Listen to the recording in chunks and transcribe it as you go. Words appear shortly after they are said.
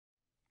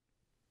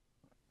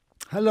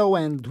Hello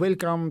and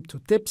welcome to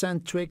Tips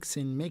and Tricks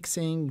in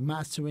Mixing,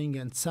 Mastering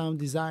and Sound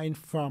Design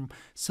from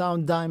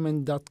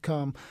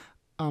sounddiamond.com.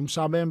 I'm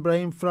chaabane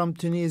Ibrahim from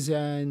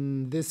Tunisia.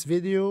 In this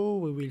video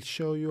we will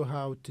show you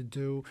how to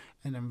do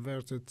an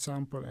inverted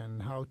sample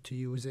and how to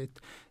use it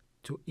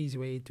to easy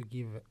way to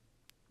give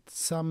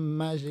some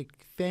magic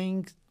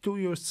things to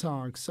your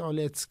song. So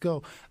let's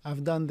go.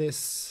 I've done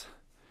this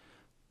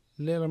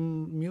little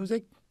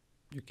music,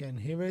 you can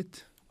hear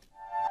it.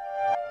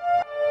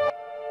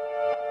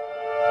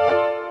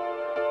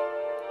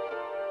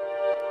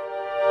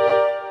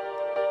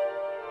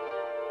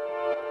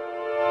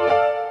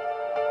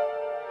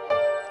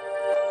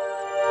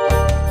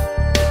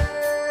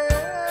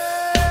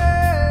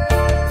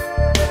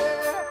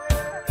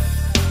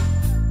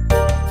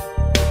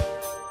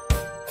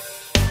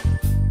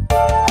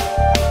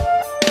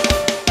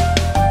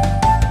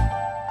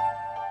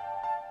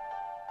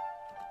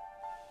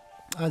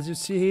 As you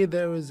see here,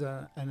 there is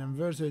an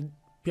inverted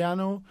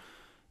piano,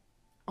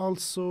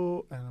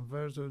 also an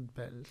inverted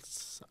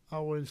bells. I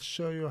will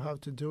show you how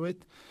to do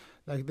it.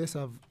 Like this,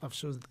 I've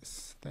chosen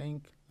this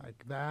thing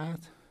like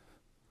that.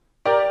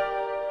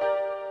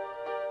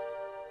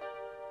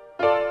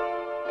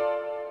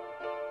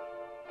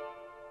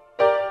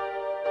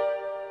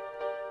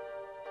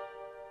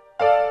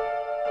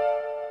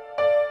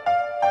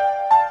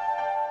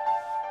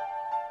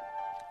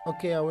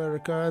 Okay, I will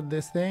record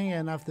this thing,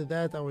 and after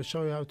that I will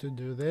show you how to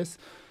do this.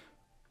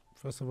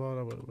 First of all,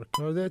 I will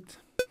record it.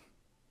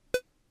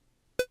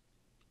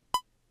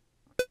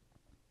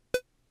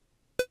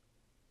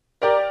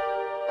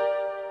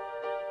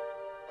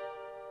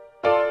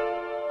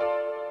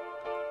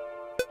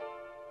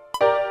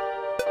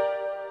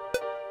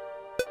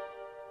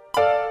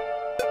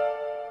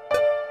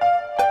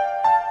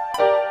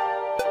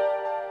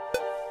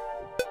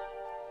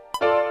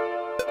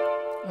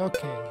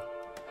 Okay.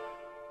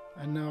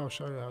 And now I'll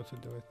show you how to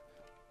do it.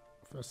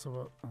 First of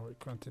all, I will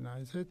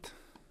quantize it.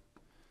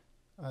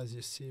 As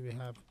you see, we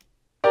have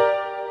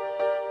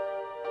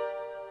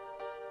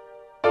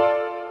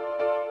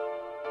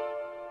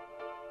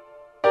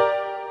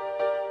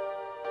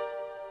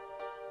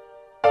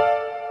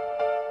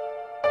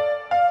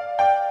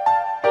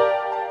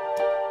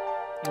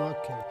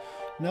okay.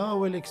 Now I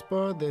will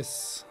export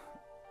this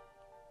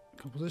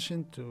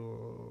composition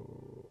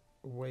to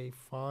WAV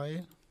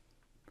file.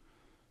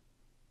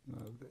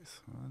 Now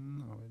this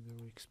one, I will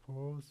do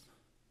export.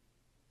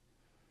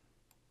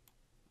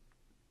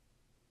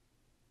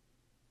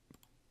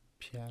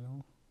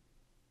 Piano.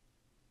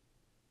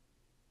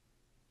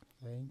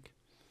 I think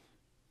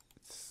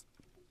it's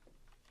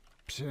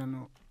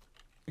piano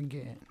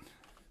again.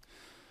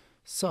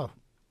 So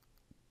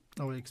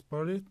I will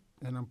export it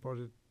and import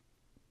it.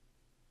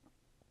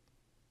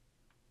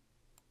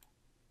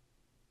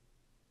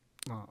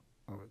 Now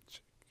I will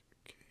check.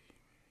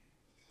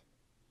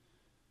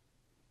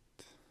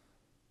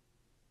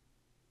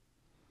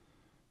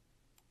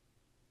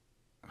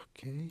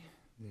 Okay,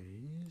 there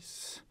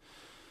is.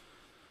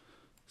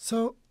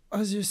 So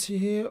as you see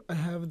here, I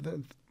have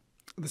the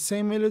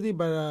same melody,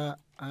 but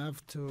I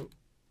have to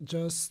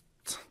just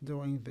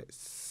doing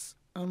this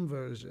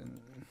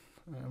inversion.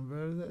 I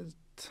invert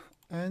it,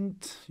 and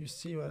you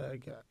see what I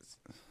got.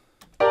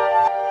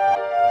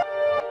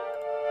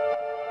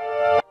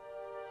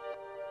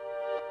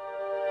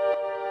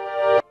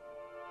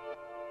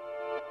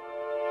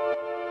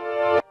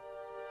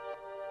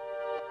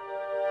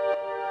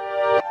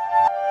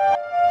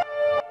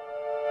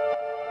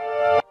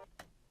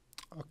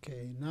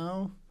 Okay,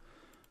 now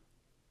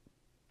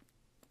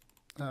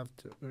I have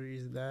to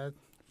erase that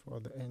for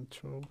the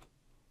intro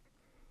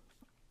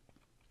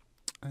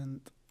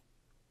and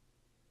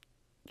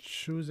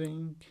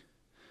choosing,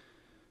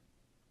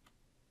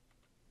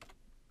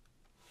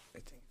 I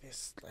think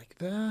this like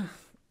that,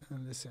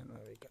 and listen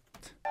what we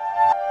got.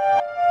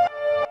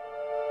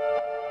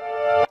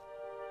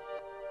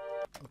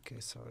 Okay,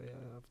 sorry,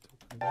 I have to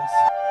open this.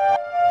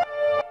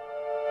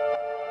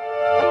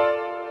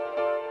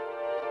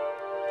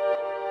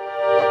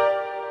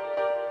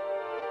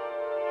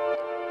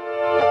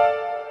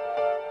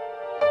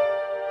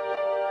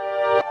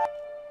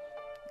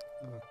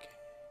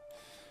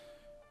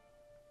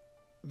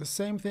 The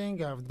same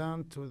thing I've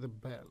done to the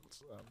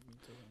bells.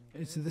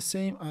 It's the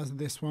same as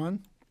this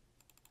one.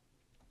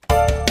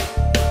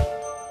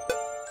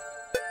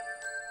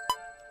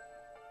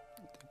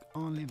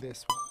 Only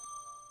this one.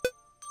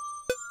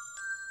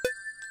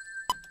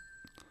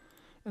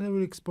 And I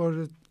will export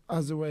it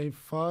as a WAV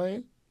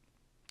file.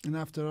 And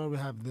after all, we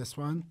have this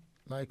one.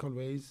 Like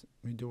always,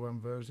 we do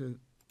inverted.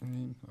 I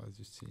mean, as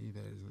you see,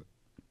 there's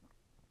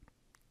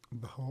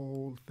the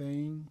whole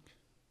thing.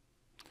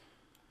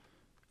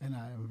 And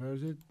I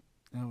inverted,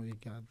 and we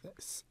got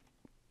this.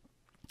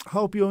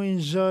 Hope you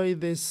enjoy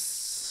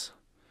this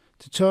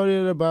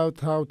tutorial about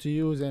how to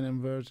use an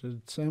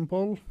inverted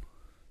sample,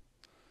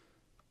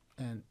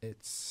 and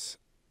it's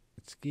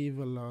give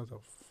a lot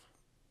of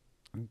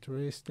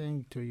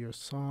interesting to your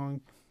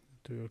song.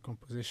 to your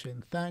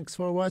composition. Thanks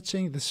for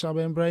watching. This is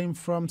Chaabane Ibrahim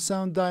from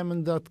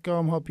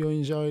sounddiamond.com. Hope you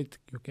enjoyed.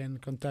 You can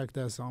contact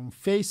us on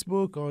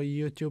Facebook or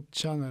YouTube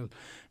channel.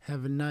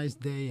 Have a nice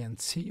day and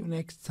see you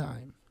next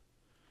time.